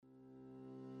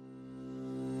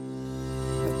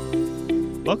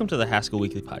Welcome to the Haskell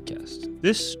Weekly Podcast.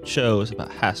 This show is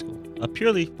about Haskell, a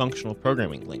purely functional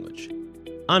programming language.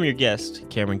 I'm your guest,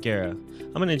 Cameron Guerra.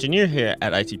 I'm an engineer here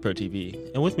at IT Pro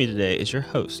TV, and with me today is your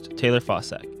host, Taylor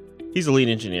Fossack. He's the lead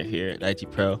engineer here at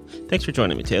IT Pro. Thanks for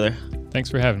joining me, Taylor.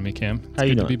 Thanks for having me, Cam. How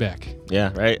you doing? Good to be back.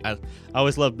 Yeah, right? I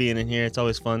always love being in here. It's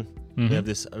always fun. Mm-hmm. We have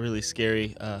this really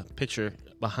scary picture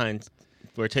behind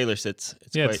where Taylor sits.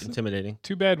 It's quite intimidating.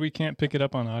 Too bad we can't pick it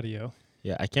up on audio.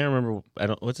 Yeah, I can't remember.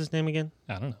 What's his name again?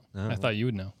 I don't know. I thought you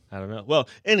would know. I don't know. Well,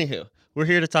 anywho, we're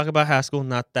here to talk about Haskell,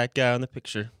 not that guy on the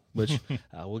picture, which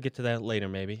we'll get to that later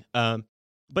maybe.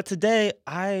 But today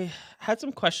I had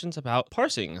some questions about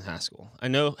parsing in Haskell. I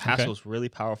know Haskell's really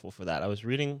powerful for that. I was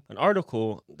reading an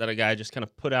article that a guy just kind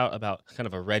of put out about kind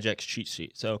of a regex cheat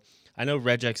sheet. So I know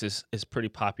regex is pretty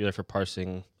popular for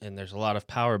parsing, and there's a lot of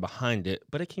power behind it,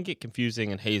 but it can get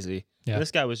confusing and hazy. Yeah. And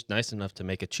this guy was nice enough to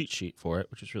make a cheat sheet for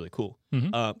it, which is really cool.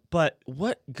 Mm-hmm. But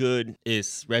what good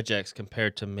is regex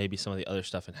compared to maybe some of the other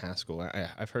stuff in Haskell?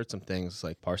 I've heard some things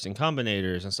like parsing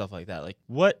combinators and stuff like that. Like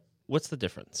what's the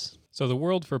difference? So the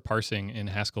world for parsing in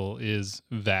Haskell is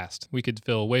vast. We could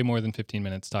fill way more than 15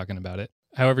 minutes talking about it.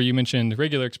 However, you mentioned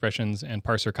regular expressions and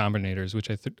parser combinators, which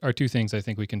are two things I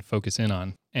think we can focus in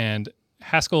on. And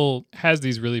Haskell has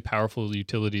these really powerful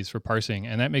utilities for parsing,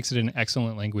 and that makes it an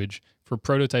excellent language for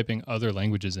prototyping other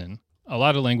languages in. A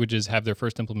lot of languages have their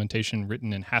first implementation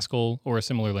written in Haskell or a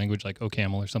similar language like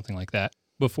OCaml or something like that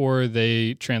before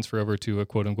they transfer over to a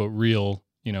quote-unquote real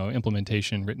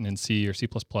implementation written in C or C++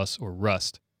 or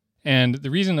Rust. And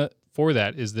the reason for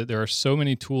that is that there are so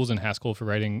many tools in Haskell for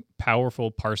writing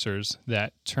powerful parsers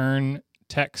that turn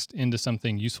text into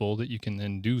something useful that you can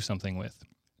then do something with.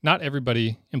 Not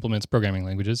everybody implements programming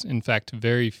languages. In fact,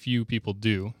 very few people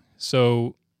do.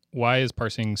 So why is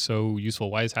parsing so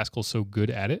useful? Why is Haskell so good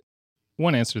at it?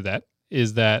 One answer to that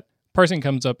is that parsing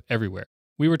comes up everywhere.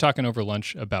 We were talking over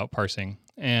lunch about parsing,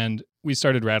 and we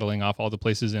started rattling off all the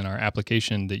places in our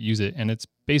application that use it, and it's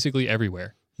basically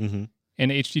everywhere. Mm-hmm. An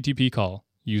HTTP call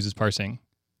uses parsing.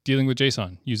 Dealing with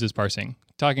JSON uses parsing.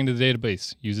 Talking to the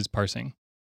database uses parsing.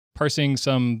 Parsing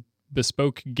some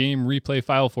bespoke game replay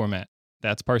file format,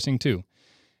 that's parsing too.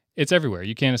 It's everywhere.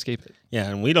 You can't escape it. Yeah,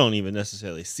 and we don't even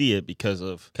necessarily see it because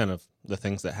of kind of the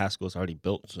things that Haskell's already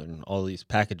built and all these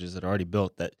packages that are already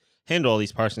built that handle all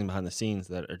these parsing behind the scenes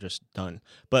that are just done.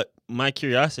 But my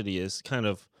curiosity is kind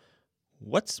of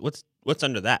what's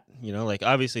under that? Like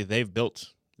obviously they've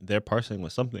built their parsing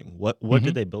with something. What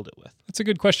did they build it with? That's a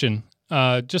good question.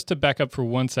 Just to back up for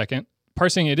 1 second,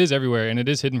 parsing, it is everywhere and it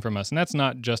is hidden from us. And that's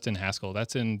not just in Haskell.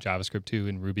 That's in JavaScript too,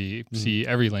 in Ruby, C,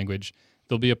 every language.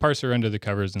 There'll be a parser under the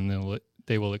covers and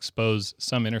they will expose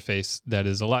some interface that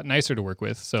is a lot nicer to work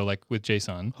with. So like with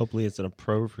JSON. Hopefully it's an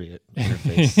appropriate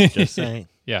interface. Just saying.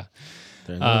 Yeah.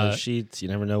 There are no other sheets. You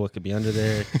never know what could be under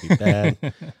there. It could be bad.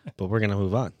 But we're going to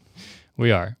move on.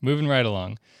 We are. Moving right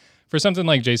along. For something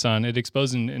like JSON, it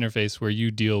exposes an interface where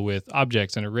you deal with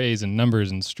objects and arrays and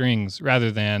numbers and strings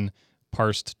rather than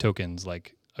parsed tokens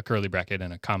like a curly bracket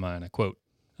and a comma and a quote.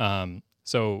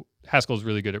 So Haskell is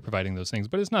really good at providing those things,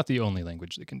 but it's not the only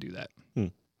language that can do that.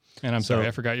 And I'm sorry,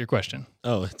 I forgot your question.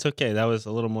 Oh, it's okay. That was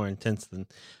a little more intense than,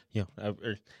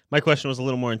 my question was a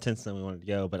little more intense than we wanted to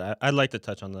go, but I'd like to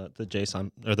touch on the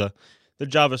JSON or the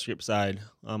JavaScript side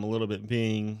a little bit,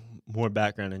 being more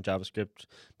background in JavaScript,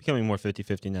 becoming more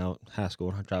 50-50 now,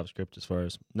 Haskell and JavaScript as far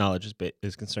as knowledge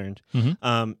is concerned.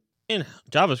 Mm-hmm. In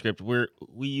JavaScript,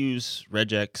 we use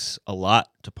regex a lot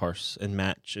to parse and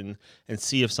match and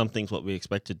see if something's what we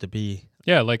expect it to be.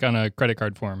 Yeah, like on a credit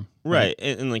card form. Right,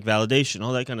 and like validation,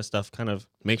 all that kind of stuff, kind of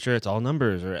make sure it's all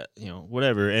numbers or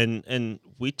whatever. And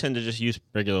we tend to just use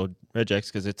regular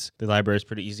regex because the library is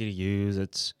pretty easy to use.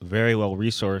 It's very well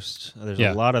resourced. There's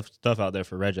a lot of stuff out there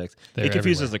for regex. It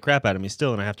confuses the crap out of me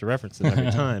still, and I have to reference it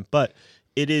every time. But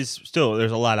it is still,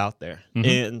 there's a lot out there. Mm-hmm.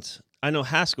 And I know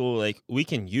Haskell, like we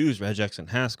can use regex in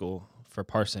Haskell for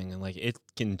parsing, and like it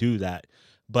can do that,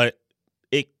 but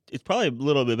it's probably a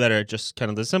little bit better at just kind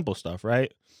of the simple stuff,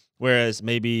 right? Whereas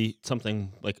maybe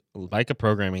something like a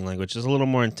programming language is a little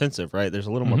more intensive, right? There's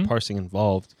a little more parsing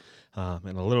involved,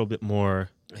 and a little bit more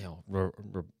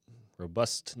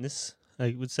robustness,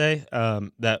 I would say,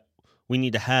 that we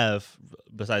need to have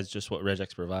besides just what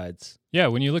regex provides. Yeah,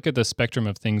 when you look at the spectrum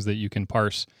of things that you can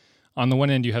parse, on the one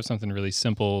end, you have something really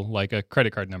simple like a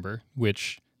credit card number,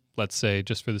 which, let's say,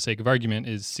 just for the sake of argument,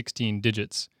 is 16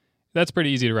 digits. That's pretty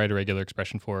easy to write a regular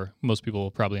expression for. Most people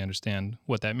will probably understand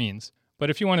what that means. But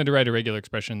if you wanted to write a regular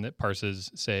expression that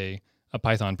parses, say, a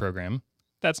Python program,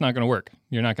 that's not going to work.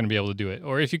 You're not going to be able to do it.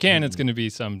 Or if you can, it's going to be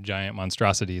some giant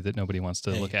monstrosity that nobody wants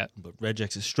to look at. But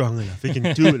regex is strong enough. It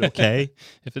can do it, okay?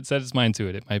 If it set its mind to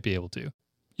it, it might be able to.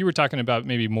 You were talking about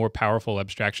maybe more powerful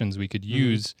abstractions we could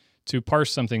use to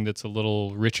parse something that's a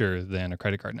little richer than a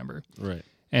credit card number. Right.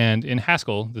 And in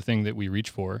Haskell, the thing that we reach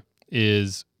for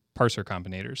is parser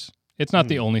combinators. It's not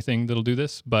the only thing that'll do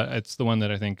this, but it's the one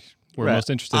that I think we're most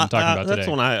interested in talking about that's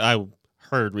today. one I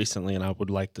heard recently, and I would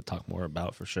like to talk more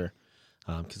about for sure,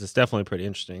 because it's definitely pretty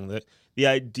interesting. The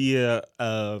idea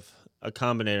of a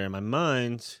combinator in my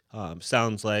mind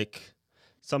sounds like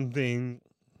something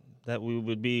that we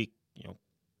would be,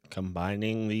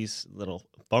 combining these little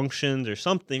functions or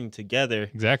something together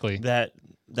Exactly. that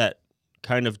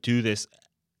kind of do this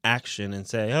action and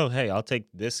say, oh, hey, I'll take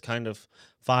this kind of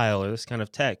file or this kind of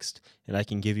text and I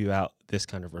can give you out this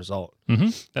kind of result.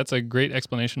 That's a great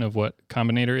explanation of what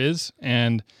combinator is.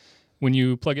 And when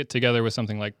you plug it together with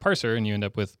something like parser and you end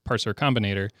up with parser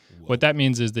combinator, what that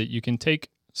means is that you can take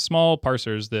small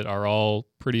parsers that are all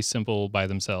pretty simple by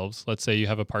themselves. Let's say you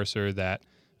have a parser that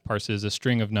parses a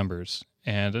string of numbers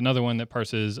and another one that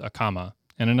parses a comma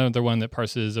and another one that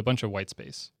parses a bunch of white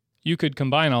space. You could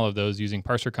combine all of those using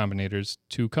parser combinators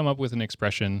to come up with an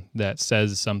expression that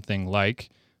says something like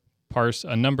parse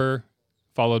a number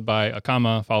followed by a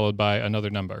comma followed by another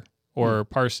number, or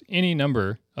parse any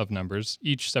number of numbers,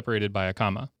 each separated by a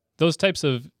comma. Those types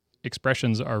of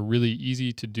expressions are really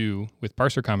easy to do with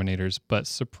parser combinators, but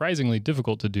surprisingly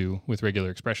difficult to do with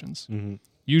regular expressions.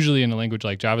 Usually in a language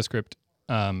like JavaScript,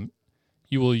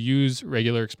 you will use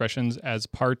regular expressions as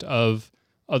part of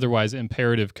otherwise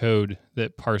imperative code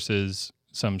that parses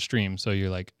some stream. So you're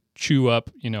like chew up,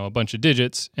 a bunch of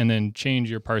digits and then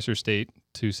change your parser state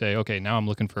to say, okay, now I'm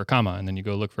looking for a comma. And then you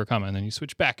go look for a comma and then you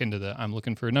switch back into the I'm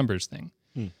looking for numbers thing.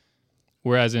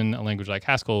 Whereas in a language like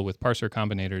Haskell with parser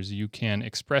combinators, you can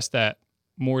express that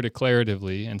more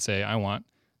declaratively and say, I want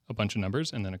a bunch of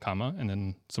numbers and then a comma and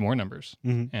then some more numbers.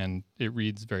 And it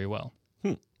reads very well.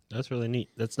 That's really neat.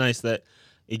 That's nice that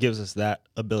it gives us that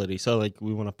ability. So like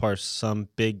we want to parse some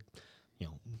big,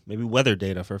 maybe weather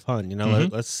data for fun,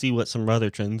 let's see what some weather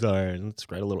trends are and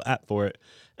let's write a little app for it.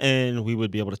 And we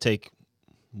would be able to take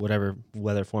whatever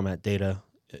weather format data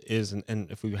is.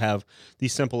 And if we have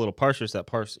these simple little parsers that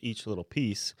parse each little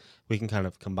piece, we can kind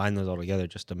of combine those all together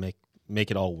just to make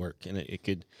it all work. And it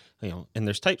could, and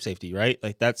there's type safety, right?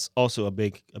 Like that's also a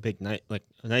big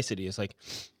nicety. It's like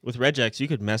with regex, you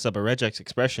could mess up a regex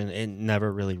expression and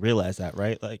never really realize that,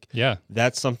 right? Like, yeah,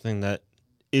 that's something that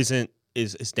is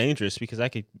dangerous because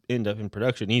that could end up in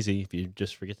production easy if you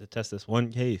just forget to test this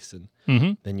one case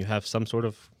and then you have some sort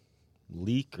of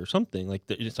leak or something like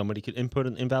that. Somebody could input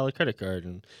an invalid credit card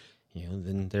and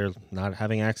then they're not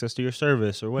having access to your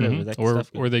service or whatever. That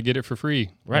stuff or they get it for free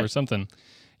or something.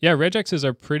 Yeah, regexes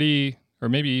are pretty, or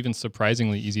maybe even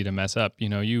surprisingly easy to mess up.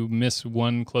 You miss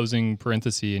one closing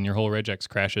parenthesis and your whole regex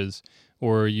crashes,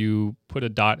 or you put a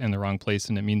dot in the wrong place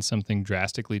and it means something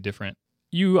drastically different.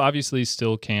 You obviously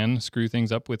still can screw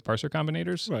things up with parser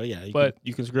combinators. Well, yeah, but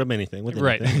you can screw up anything with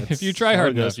anything. Right. If you try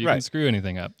hard enough, you can screw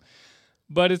anything up.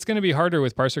 But it's going to be harder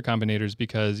with parser combinators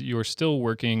because you're still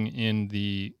working in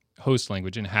the host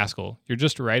language in Haskell. You're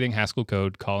just writing Haskell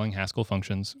code, calling Haskell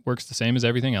functions. Works the same as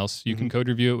everything else. You can code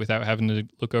review it without having to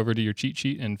look over to your cheat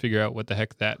sheet and figure out what the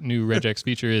heck that new regex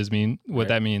feature is,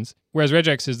 that means. Whereas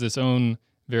regex is this own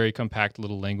very compact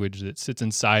little language that sits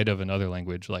inside of another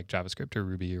language like JavaScript or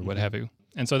Ruby or what have you.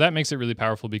 And so that makes it really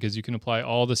powerful because you can apply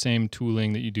all the same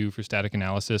tooling that you do for static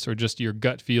analysis or just your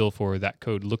gut feel for that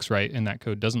code looks right and that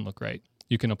code doesn't look right.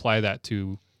 You can apply that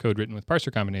to code written with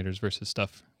parser combinators versus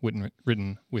stuff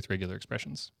written with regular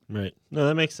expressions. Right. No,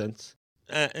 that makes sense.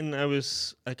 And I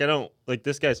was like, I don't like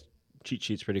this guy's cheat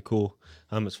sheet's pretty cool.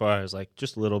 As far as like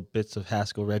just little bits of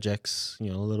Haskell regex,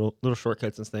 little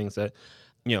shortcuts and things that,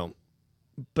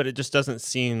 but it just doesn't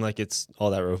seem like it's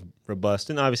all that robust.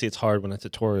 And obviously it's hard when a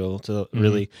tutorial to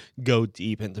really go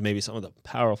deep into maybe some of the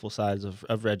powerful sides of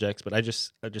regex, but I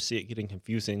just see it getting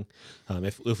confusing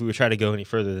if we would try to go any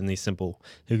further than these simple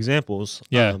examples.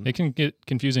 Yeah, it can get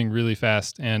confusing really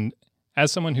fast. And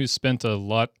as someone who's spent a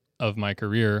lot of my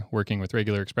career working with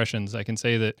regular expressions, I can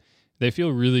say that they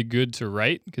feel really good to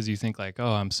write because you think like,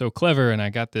 oh, I'm so clever and I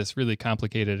got this really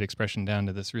complicated expression down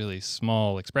to this really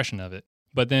small expression of it.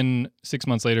 But then 6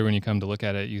 months later, when you come to look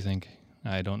at it, you think,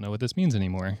 I don't know what this means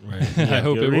anymore. Right. I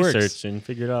hope it works. Research and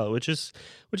figure it out, which is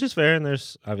fair. And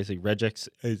there's obviously regex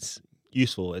is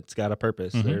useful. It's got a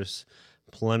purpose. There's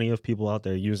plenty of people out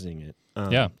there using it.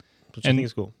 Which I think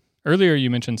is cool. Earlier, you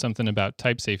mentioned something about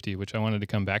type safety, which I wanted to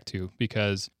come back to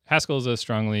because Haskell is a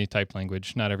strongly typed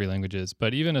language. Not every language is.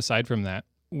 But even aside from that,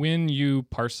 when you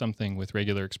parse something with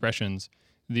regular expressions,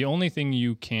 the only thing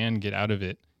you can get out of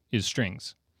it is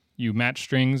strings. You match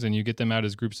strings and you get them out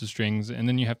as groups of strings, and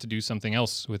then you have to do something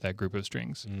else with that group of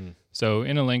strings. So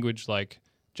in a language like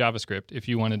JavaScript, if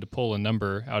you wanted to pull a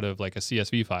number out of like a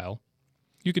CSV file,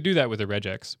 you could do that with a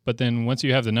regex. But then once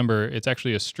you have the number, it's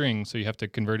actually a string, so you have to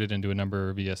convert it into a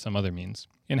number via some other means.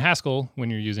 In Haskell, when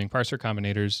you're using parser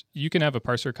combinators, you can have a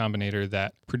parser combinator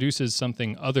that produces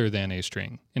something other than a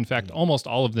string. In fact, almost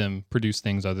all of them produce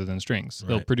things other than strings.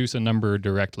 They'll produce a number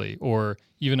directly, or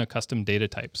even a custom data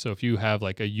type. So if you have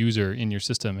like a user in your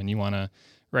system and you want to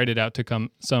write it out to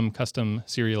some custom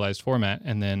serialized format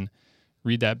and then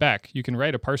read that back, you can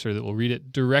write a parser that will read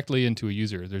it directly into a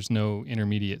user. There's no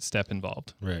intermediate step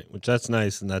involved. Right, which that's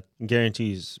nice, and that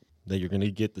guarantees that you're going to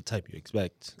get the type you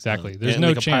expect. Exactly. There's and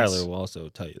no the chance. compiler will also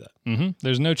tell you that. Mm-hmm.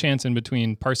 There's no chance in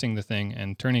between parsing the thing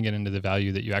and turning it into the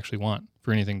value that you actually want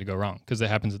for anything to go wrong, because it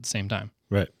happens at the same time.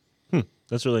 Right.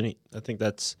 That's really neat. I think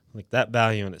that's like that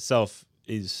value in itself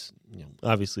is,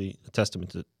 obviously a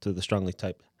testament to the strongly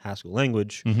typed Haskell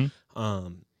language. And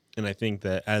I think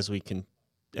that as we can,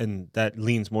 and that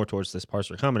leans more towards this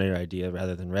parser combinator idea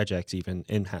rather than regex even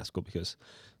in Haskell, because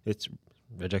it's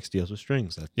regex deals with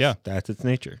strings. That's its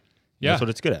nature. Yeah. That's what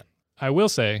it's good at. I will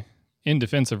say, in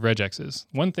defense of regexes,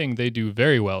 one thing they do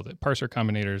very well that parser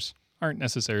combinators aren't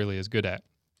necessarily as good at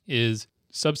is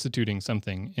substituting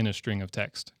something in a string of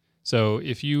text. So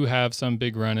if you have some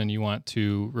big run and you want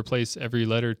to replace every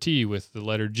letter T with the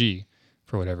letter G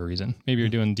for whatever reason, maybe you're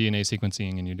doing DNA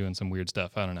sequencing and you're doing some weird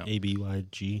stuff, I don't know.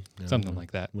 ABYG. Something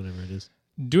like that. Whatever it is.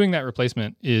 Doing that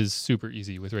replacement is super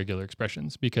easy with regular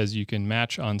expressions because you can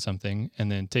match on something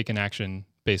and then take an action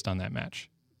based on that match.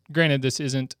 Granted, this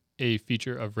isn't a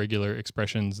feature of regular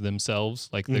expressions themselves,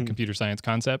 like the computer science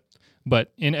concept,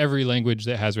 but in every language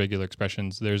that has regular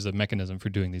expressions, there's a mechanism for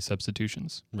doing these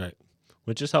substitutions. Right.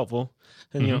 Which is helpful.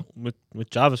 And, with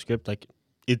JavaScript, like,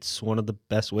 it's one of the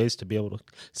best ways to be able to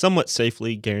somewhat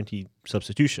safely guarantee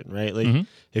substitution, right? Like,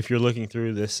 if you're looking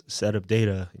through this set of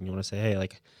data and you want to say, hey,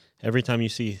 like, every time you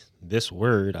see this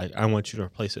word, I want you to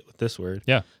replace it with this word.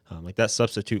 Yeah. Like that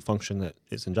substitute function that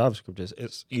is in JavaScript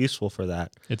is useful for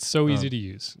that. It's so easy to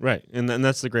use. Right. And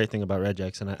that's the great thing about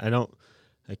regex. And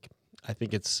I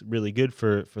think it's really good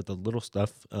for the little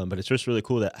stuff, but it's just really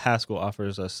cool that Haskell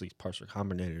offers us these parser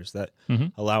combinators that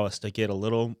allow us to get a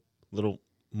little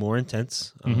more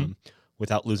intense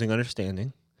without losing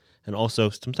understanding, and also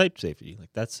some type safety. Like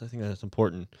I think that's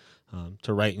important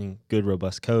to writing good,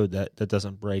 robust code that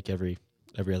doesn't break every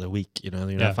other week. You're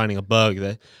not finding a bug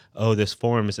that, this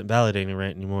form isn't validating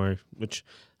right anymore. Which,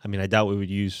 I mean, I doubt we would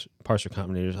use parser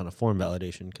combinators on a form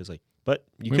validation but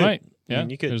you could. Might. Yeah. I mean,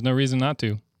 you could. There's no reason not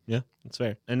to. Yeah, that's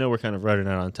fair. I know we're kind of running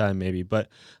out on time, maybe, but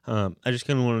I just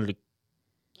kind of wanted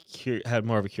to have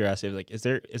more of a curiosity of, like, is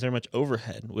there much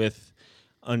overhead with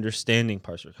understanding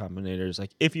parser combinators?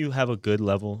 Like, if you have a good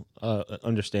level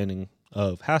understanding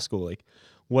of Haskell, like,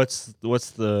 what's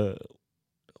the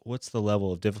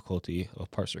level of difficulty of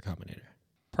parser combinator?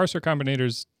 Parser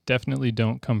combinators definitely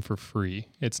don't come for free.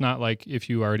 It's not like if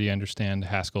you already understand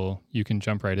Haskell, you can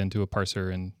jump right into a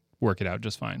parser and work it out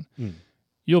just fine.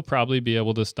 You'll probably be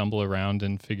able to stumble around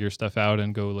and figure stuff out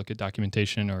and go look at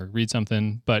documentation or read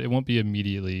something, but it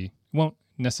won't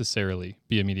necessarily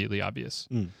be immediately obvious.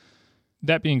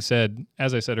 That being said,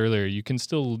 as I said earlier, you can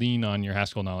still lean on your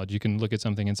Haskell knowledge. You can look at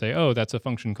something and say, oh, that's a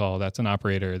function call, that's an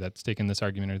operator, that's taken this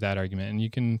argument or that argument, and you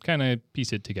can kind of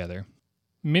piece it together.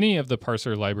 Many of the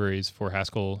parser libraries for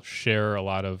Haskell share a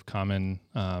lot of common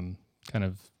kind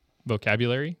of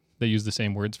vocabulary. They use the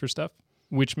same words for stuff,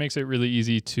 which makes it really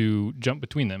easy to jump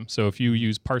between them. So if you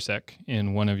use parsec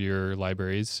in one of your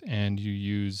libraries and you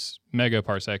use mega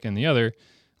parsec in the other,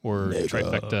 or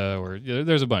trifecta, or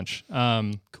there's a bunch.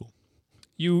 Cool.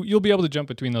 You'll be able to jump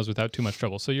between those without too much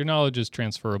trouble. So your knowledge is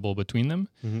transferable between them.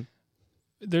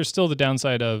 There's still the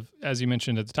downside of, as you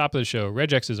mentioned at the top of the show,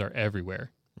 regexes are everywhere.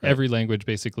 Right. Every language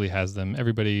basically has them.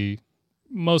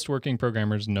 Most working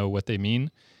programmers know what they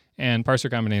mean, and parser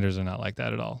combinators are not like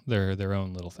that at all. They're their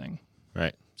own little thing.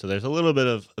 Right. So there's a little bit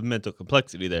of mental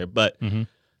complexity there, but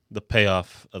the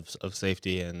payoff of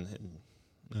safety and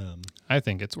I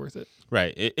think it's worth it.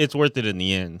 Right. It's worth it in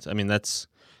the end. I mean, that's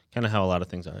kind of how a lot of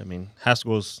things are. I mean,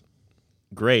 Haskell's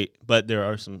great, but there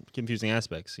are some confusing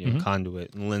aspects,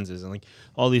 conduit and lenses and like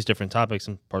all these different topics,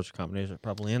 and parser combinators are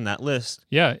probably in that list.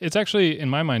 Yeah, it's actually, in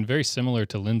my mind, very similar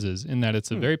to lenses in that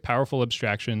it's a very powerful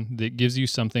abstraction that gives you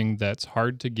something that's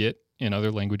hard to get in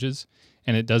other languages,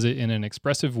 and it does it in an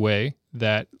expressive way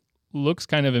that looks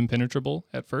kind of impenetrable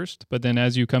at first, but then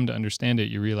as you come to understand it,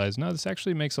 you realize, no, this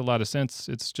actually makes a lot of sense.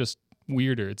 It's just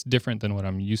weirder. It's different than what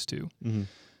I'm used to.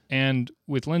 And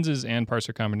with lenses and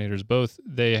parser combinators both,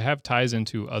 they have ties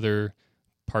into other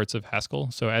parts of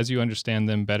Haskell. So as you understand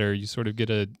them better, you sort of get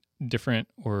a different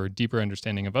or deeper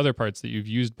understanding of other parts that you've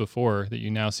used before that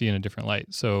you now see in a different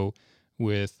light. So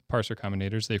with parser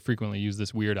combinators, they frequently use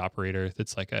this weird operator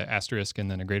that's like a asterisk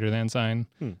and then a greater than sign,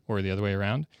 or the other way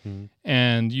around.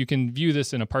 And you can view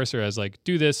this in a parser as like,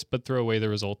 do this, but throw away the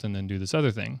result and then do this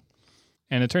other thing.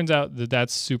 And it turns out that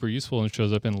that's super useful and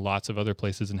shows up in lots of other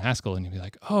places in Haskell. And you'll be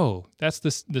like, oh, that's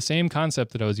the same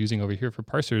concept that I was using over here for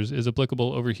parsers is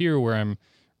applicable over here where I'm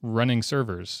running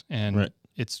servers. And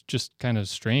it's just kind of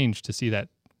strange to see that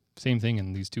same thing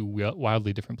in these two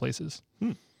wildly different places.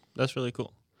 That's really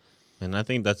cool. And I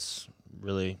think that's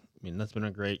really, that's been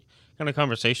a great kind of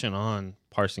conversation on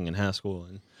parsing in Haskell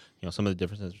and, some of the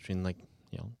differences between like,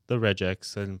 the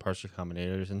regex and parser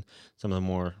combinators and some of the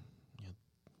more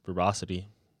verbosity.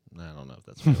 I don't know if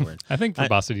that's a word. I think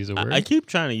verbosity is a word. I keep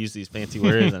trying to use these fancy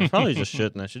words and I probably just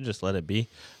shouldn't. I should just let it be.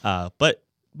 But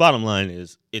bottom line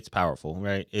is it's powerful,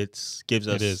 right? It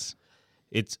is.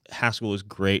 Haskell is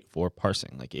great for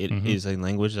parsing. Like it is a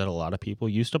language that a lot of people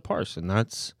use to parse, and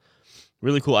that's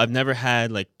really cool. I've never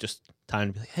had like just time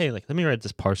to be like, hey, like let me write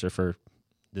this parser for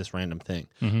this random thing.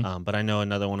 But I know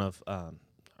another one of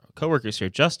coworkers here,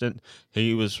 Justin,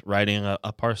 he was writing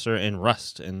a parser in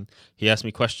Rust, and he asked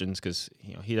me questions because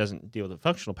he doesn't deal with the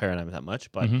functional paradigm that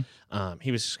much, but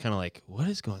he was just kind of like, what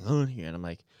is going on here? And I'm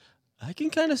like, I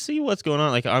can kind of see what's going on,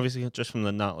 like obviously just from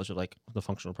the knowledge of like the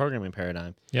functional programming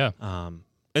paradigm.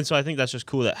 And so I think that's just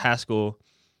cool that Haskell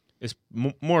is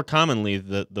more commonly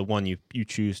the one you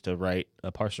choose to write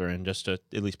a parser and just to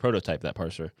at least prototype that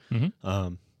parser,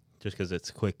 just because it's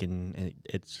quick and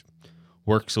it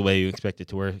works the way you expect it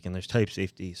to work, and there's type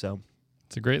safety. So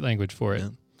it's a great language for it. I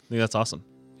think that's awesome.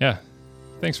 Yeah.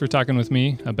 Thanks for talking with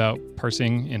me about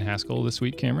parsing in Haskell this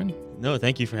week, Cameron. No,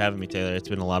 thank you for having me, Taylor. It's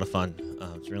been a lot of fun.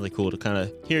 It's really cool to kind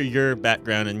of hear your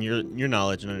background and your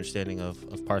knowledge and understanding of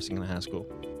parsing in Haskell.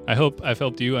 I hope I've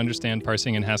helped you understand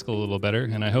parsing in Haskell a little better,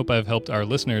 and I hope I've helped our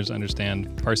listeners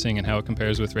understand parsing and how it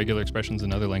compares with regular expressions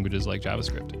in other languages like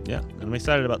JavaScript. Yeah, and I'm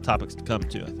excited about topics to come,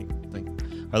 too. I think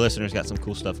our listeners got some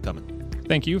cool stuff coming.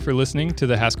 Thank you for listening to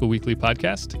the Haskell Weekly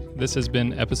Podcast. This has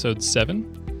been episode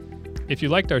 7. If you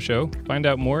liked our show, find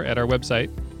out more at our website,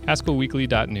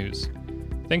 haskellweekly.news.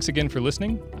 Thanks again for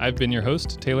listening. I've been your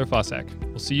host, Taylor Fossack.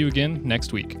 We'll see you again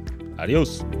next week.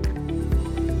 Adios.